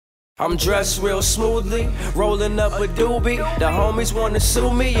I'm dressed real smoothly, rolling up a doobie. The homies wanna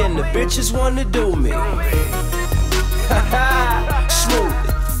sue me and the bitches wanna do me. Smoothie.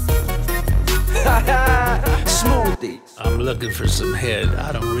 Smoothie. I'm looking for some head,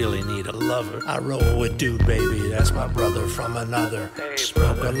 I don't really need a lover. I roll with dude, baby, that's my brother from another.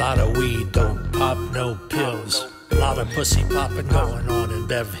 Smoke a lot of weed, don't pop no pills. A lot of pussy popping going on in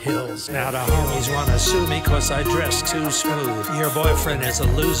Bev Hills. Now the homies wanna sue me cause I dress too smooth. Your boyfriend is a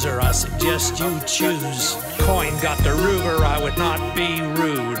loser, I suggest you choose. Coin got the Ruger, I would not be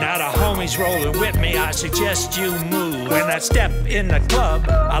rude. Now the homies rolling with me, I suggest you move. When I step in the club,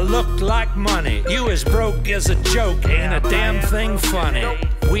 I look like money. You as broke as a joke, ain't a damn thing funny.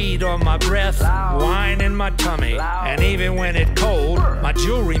 Weed on my breath, wine in my tummy. And even when it cold, my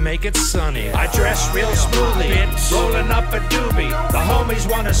jewelry make it sunny. I dress real smoothly, bitch, rolling up a doobie. The homies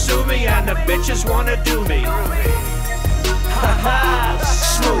wanna sue me and the bitches wanna do me.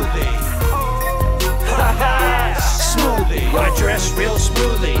 Smoothie. Smoothie. I dress real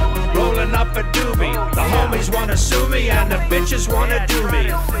smoothly, rolling up a doobie. The homies wanna sue me and the bitches wanna do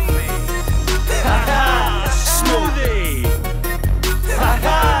me. Smoothie.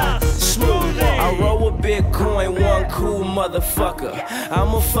 Smoothie. I roll with Bitcoin, one cool motherfucker.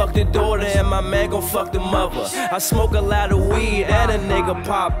 I'ma fuck the daughter and my man gon' fuck the mother. I smoke a lot of weed and a nigga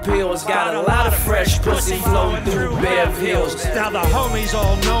pop pills. Got a lot of fresh pussy flowing through Bev Hills. Now the homies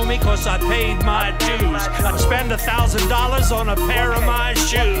all know me cause I paid my dues. I'd spend $1,000 on a pair of my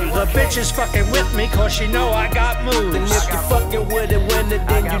shoes. The bitch is fucking with me cause she know I got moves. And if you fucking with a winner,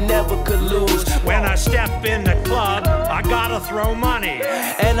 then you never could lose. When I step in the club, I gotta throw money.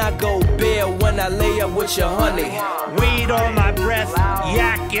 And I go bare when I lay up with your honey. Weed on my breath,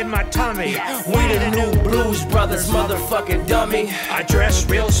 yak in my tummy. We the new Blues Brothers, motherfucking dummy. I dress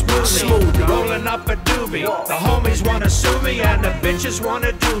real smoothly, rolling up a doobie. The homies wanna sue me and the bitches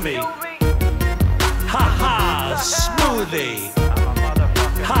wanna do me. Ha ha, smoothie.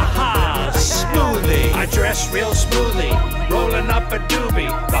 Ha ha, smoothie. I dress real smoothly, rolling up a doobie.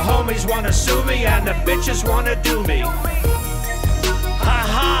 The homies wanna sue me and the bitches wanna do me. Ha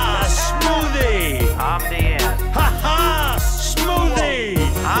ha, smoothie. I'm the end.